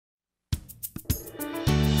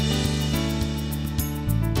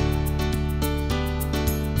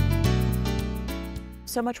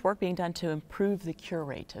so much work being done to improve the cure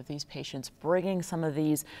rate of these patients, bringing some of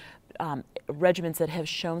these regimens that have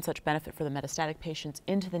shown such benefit for the metastatic patients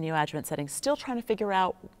into the neoadjuvant setting, still trying to figure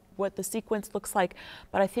out what the sequence looks like.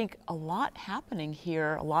 But I think a lot happening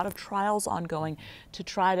here, a lot of trials ongoing to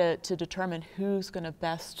try to determine who's going to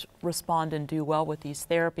best respond and do well with these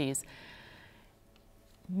therapies.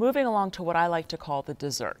 Moving along to what I like to call the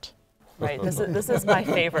dessert. Right, this is my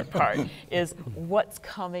favorite part, is what's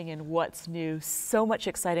coming and what's new. So much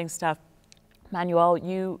exciting stuff. Manuel,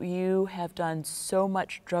 you have done so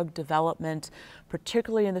much drug development,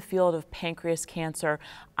 particularly in the field of pancreas cancer.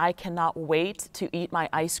 I cannot wait to eat my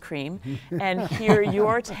ice cream and hear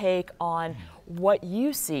your take on what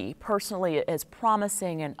you see personally as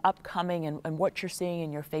promising and upcoming, and what you're seeing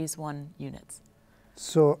in your phase 1 units.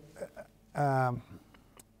 So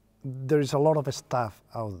there is a lot of stuff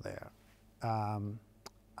out there.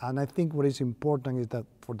 And I think what is important is that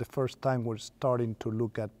for the first time we're starting to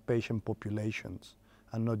look at patient populations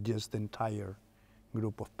and not just the entire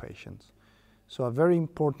group of patients. So a very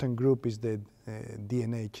important group is the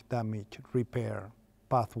DNH damage repair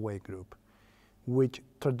pathway group, which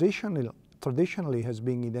traditionally has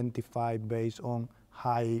been identified based on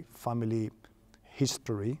high family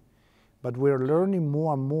history, but we're learning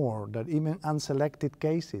more and more that even unselected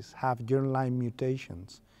cases have germline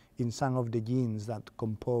mutations in some of the genes that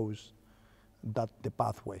compose the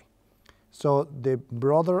pathway. So the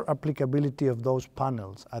broader applicability of those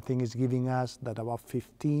panels, I think, is giving us that about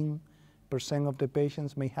 15% of the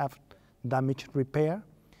patients may have damage repair.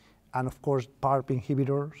 And of course, PARP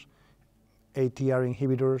inhibitors, ATR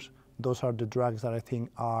inhibitors, those are the drugs that I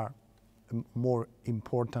think are more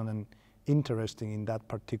important and interesting in that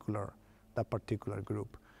particular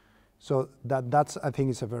group. So that's, I think,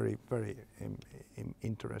 is a very, very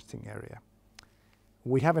interesting area.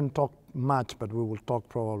 We haven't talked much, but we will talk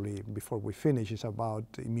probably before we finish, is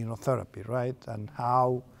about immunotherapy, right? And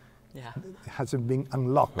how has it been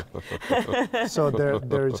unlocked? So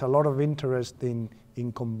there is a lot of interest in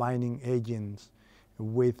combining agents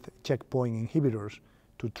with checkpoint inhibitors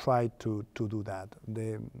to try to do that.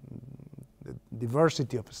 The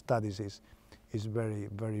diversity of studies is very,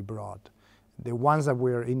 very broad. The ones that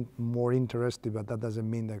we're more interested, but that doesn't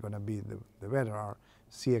mean they're going to be the better, are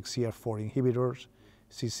CXCR4 inhibitors,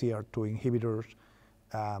 CCR2 inhibitors.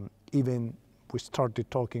 Even we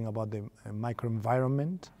started talking about the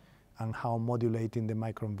microenvironment and how modulating the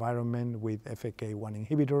microenvironment with FAK1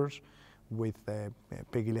 inhibitors, with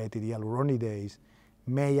pegylated hyaluronidase,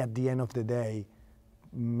 may at the end of the day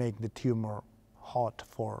make the tumor hot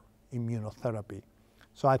for immunotherapy.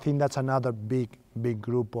 So I think that's another big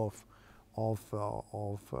group of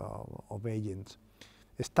agents.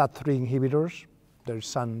 STAT3 inhibitors, there's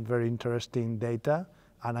some very interesting data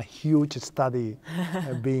and a huge study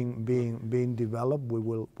being developed. We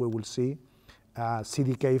will see.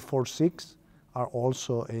 CDK4/6 are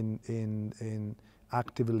also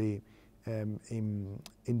actively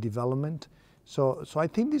in development. So I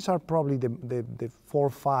think these are probably the 4 or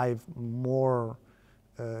 5 more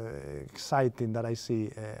exciting that I see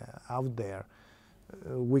out there.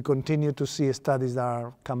 We continue to see studies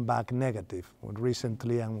that come back negative.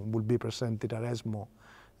 Recently, and will be presented at ESMO,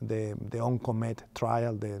 the OncoMed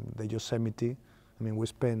trial, the Yosemite. I mean, we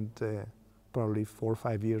spent probably 4 or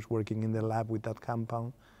 5 years working in the lab with that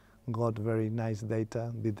compound, got very nice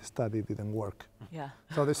data, did the study, didn't work. Yeah.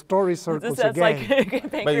 So the story circles That's again.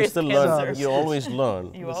 Like but you still learn. You always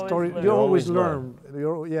learn. You always learn.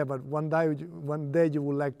 Yeah, but one day you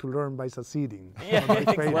would like to learn by succeeding. Yeah.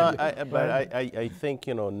 Well, I think,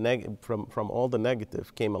 you know, from all the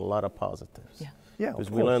negative came a lot of positives. Yeah.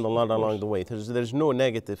 Because we learned a lot along the way. There's no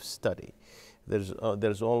negative study.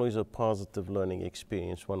 There's always a positive learning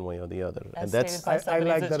experience one way or the other. As and that's I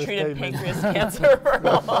like that treated pancreas cancer for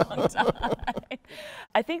a long time.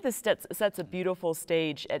 I think this sets a beautiful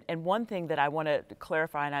stage. And one thing that I want to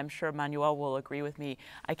clarify, and I'm sure Manuel will agree with me,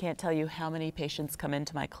 I can't tell you how many patients come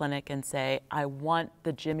into my clinic and say, I want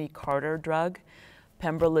the Jimmy Carter drug,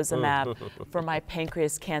 pembrolizumab, for my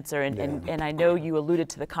pancreas cancer. And I know you alluded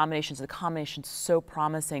to the combinations. The combination's so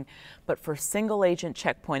promising. But for single agent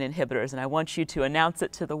checkpoint inhibitors, and I want you to announce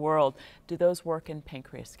it to the world, do those work in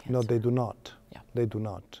pancreas cancer? No, they do not. Yeah. They do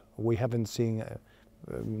not. We haven't seen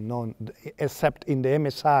none, except in the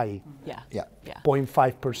MSI,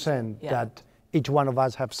 0.5% that each one of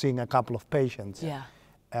us have seen a couple of patients. Yeah.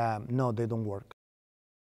 No, they don't work.